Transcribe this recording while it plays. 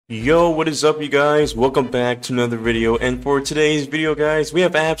Yo, what is up, you guys? Welcome back to another video, and for today's video, guys, we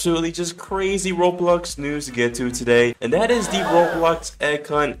have absolutely just crazy Roblox news to get to today, and that is the Roblox egg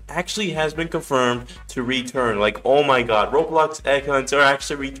hunt actually has been confirmed to return. Like, oh my god, Roblox egg hunts are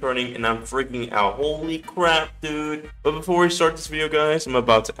actually returning, and I'm freaking out. Holy crap, dude. But before we start this video, guys, I'm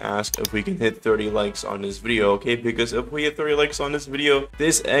about to ask if we can hit 30 likes on this video, okay? Because if we hit 30 likes on this video,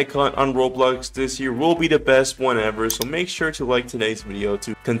 this egg hunt on Roblox this year will be the best one ever, so make sure to like today's video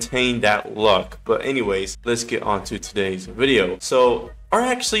to contain that luck. But anyways, let's get on to today's video. So, are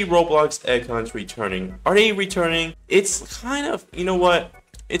actually Roblox egg hunts returning? Are they returning? It's kind of, you know what?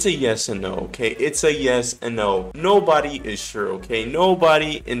 It's a yes and no, okay? It's a yes and no. Nobody is sure, okay?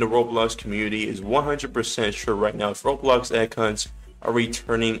 Nobody in the Roblox community is 100% sure right now if Roblox egg hunts are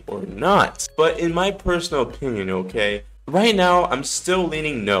returning or not. But in my personal opinion, okay, right now, I'm still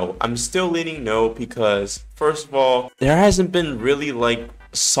leaning no. I'm still leaning no because, first of all, there hasn't been really like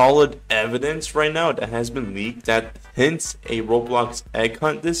solid evidence right now that has been leaked that hints a Roblox egg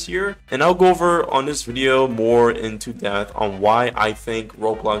hunt this year. And I'll go over on this video more into depth on why I think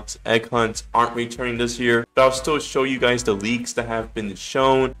Roblox egg hunts aren't returning this year. But I'll still show you guys the leaks that have been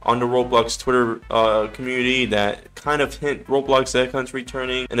shown on the Roblox Twitter community that kind of hint Roblox egg hunts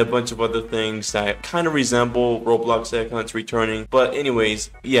returning, and a bunch of other things that kind of resemble Roblox egg hunts returning. But anyways,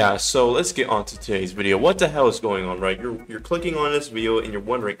 yeah, so let's get on to today's video. What the hell is going on, right? You're clicking on this video and you're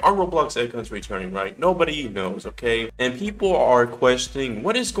wondering, are Roblox egg hunts returning, right? Nobody knows, okay? And people are questioning,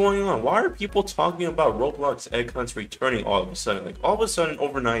 what is going on? Why are people talking about Roblox egg hunts returning all of a sudden? Like, all of a sudden,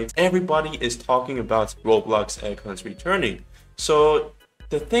 overnight, everybody is talking about Roblox egg hunts returning. So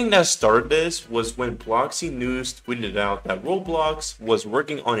the thing that started this was when Bloxy News tweeted out that Roblox was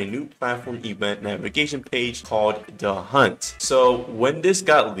working on a new platform event navigation page called The Hunt. So when this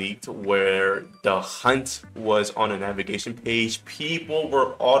got leaked, where The Hunt was on a navigation page, people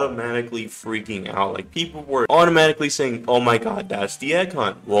were automatically freaking out. Like, people were automatically saying, oh my god, that's the egg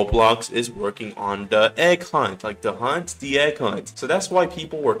hunt. Roblox is working on the egg hunt. Like, The Hunt, the egg hunt. So that's why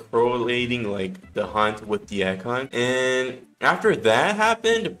people were correlating like The Hunt with the egg hunt. And after that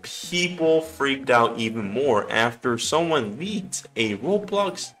happened, people freaked out even more after someone leaked a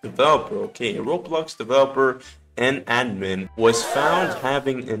Roblox developer, okay? A Roblox developer and admin was found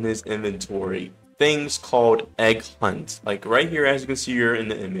having in his inventory things called egg hunt. Like right here, as you can see here in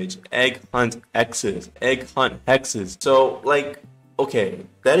the image, egg hunt X's, egg hunt hexes. So like, okay,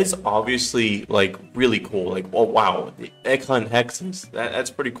 that is obviously like really cool. Like, oh wow, the egg hunt hexes, that's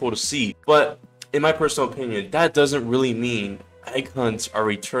pretty cool to see. But in my personal opinion, that doesn't really mean egg hunts are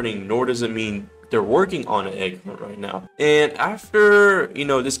returning, nor does it mean they're working on an egg hunt right now. And after, you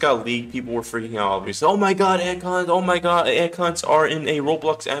know, this got leaked, people were freaking out, obviously. Oh my god, egg hunts, oh my god, egg hunts are in a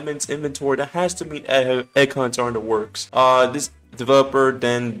Roblox admin's inventory. That has to mean egg hunts are in the works. This developer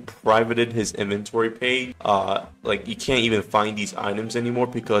then privated his inventory page. Like, you can't even find these items anymore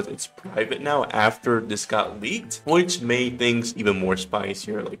because it's private now after this got leaked, which made things even more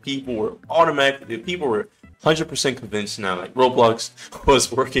spicier. Like, people were 100% convinced now like Roblox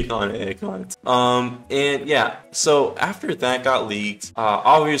was working on an egg hunt. And yeah, so after that got leaked,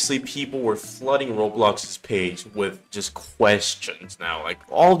 obviously people were flooding Roblox's page with just questions now. Like,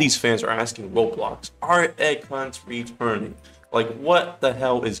 all these fans are asking Roblox, are egg hunts returning? Like, what the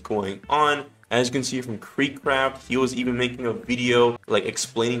hell is going on? As you can see from Creekcraft, he was even making a video like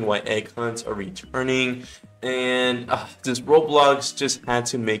explaining why egg hunts are returning. And this Roblox just had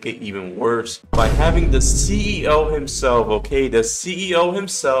to make it even worse by having the CEO himself, okay, the CEO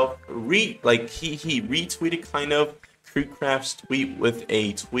himself he retweeted kind of Creekcraft's tweet with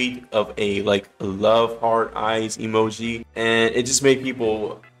a tweet of a like love heart eyes emoji, and it just made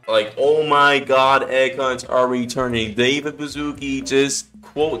people like, oh my god, egg hunts are returning. David Baszucki just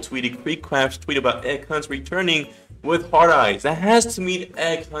quote tweeted Creekcraft's tweet about egg hunts returning with heart eyes. That has to mean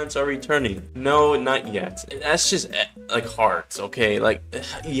egg hunts are returning. No, not yet. That's just like hearts, okay? Like,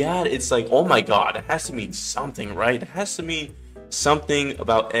 yeah, it's like, oh my god, it has to mean something, right? It has to mean something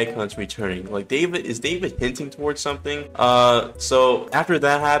about egg hunts returning. Like, is David hinting towards something? So after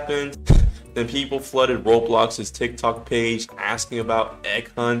that happened, then people flooded Roblox's TikTok page asking about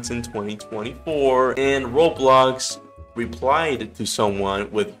egg hunts in 2024, and Roblox replied to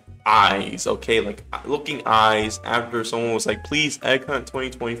someone with eyes, okay, like looking eyes. After someone was like, please egg hunt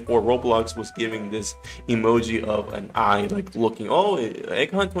 2024, Roblox was giving this emoji of an eye, like looking, oh,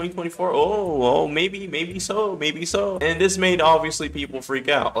 egg hunt 2024, oh, maybe so, and this made obviously people freak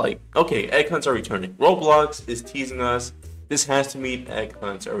out. Like, okay, egg hunts are returning, Roblox is teasing us, this has to mean egg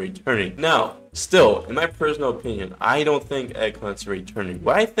hunts are returning. Now, still, in my personal opinion, I don't think egg hunts are returning.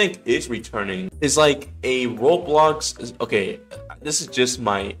 What I think is returning is like a Roblox, okay, this is just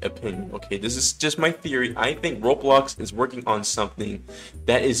my opinion, okay? This is just my theory. I think Roblox is working on something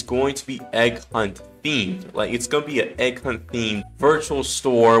that is going to be egg hunt themed. Like, it's gonna be an egg hunt themed virtual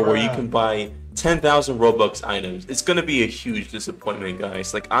store where you can buy 10,000 Robux items. It's gonna be a huge disappointment,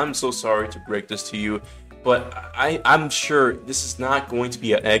 guys. Like, I'm so sorry to break this to you, but I'm sure this is not going to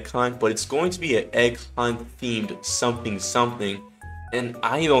be an egg hunt, but it's going to be an egg hunt themed something. And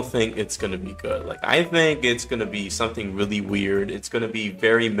I don't think it's gonna be good. Like, I think it's gonna be something really weird. It's gonna be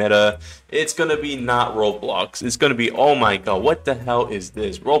very meta. It's gonna be not Roblox. It's gonna be, oh my god, what the hell is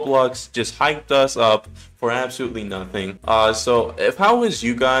this? Roblox just hyped us up for absolutely nothing. So if I was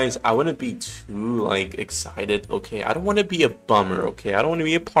you guys, I wouldn't be too like excited. Okay, I don't want to be a bummer. Okay, I don't want to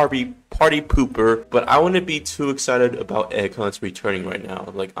be a party pooper, but I wouldn't be too excited about egg hunts returning right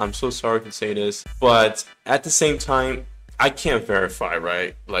now. Like, I'm so sorry to say this, but at the same time, I can't verify,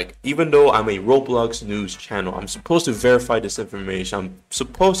 right? Like, even though I'm a Roblox news channel, I'm supposed to verify this information. I'm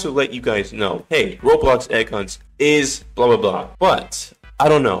supposed to let you guys know, hey, Roblox egg hunts is blah blah blah. But I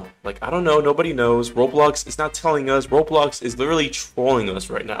don't know. Like, I don't know. Nobody knows. Roblox is not telling us. Roblox is literally trolling us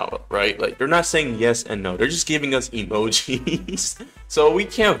right now, right? Like, they're not saying yes and no. They're just giving us emojis. So we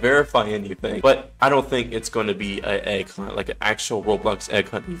can't verify anything. But I don't think it's going to be an egg hunt, like an actual Roblox egg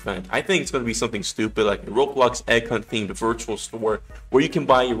hunt event. I think it's going to be something stupid, like a Roblox egg hunt themed virtual store where you can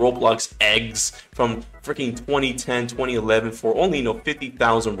buy your Roblox eggs from freaking 2010, 2011 for only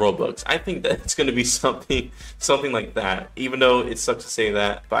 50,000 Robux. I think that it's going to be something like that. Even though it sucks to say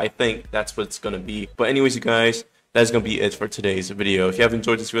that, but I think that's what it's going to be. But anyways, you guys, that's going to be it for today's video. If you have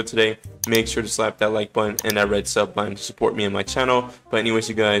enjoyed this video today, make sure to slap that like button and that red sub button to support me and my channel. But anyways,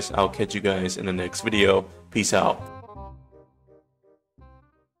 you guys, I'll catch you guys in the next video. Peace out.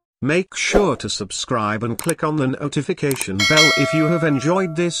 Make sure to subscribe and click on the notification bell if you have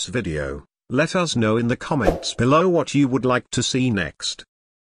enjoyed this video. Let us know in the comments below what you would like to see next.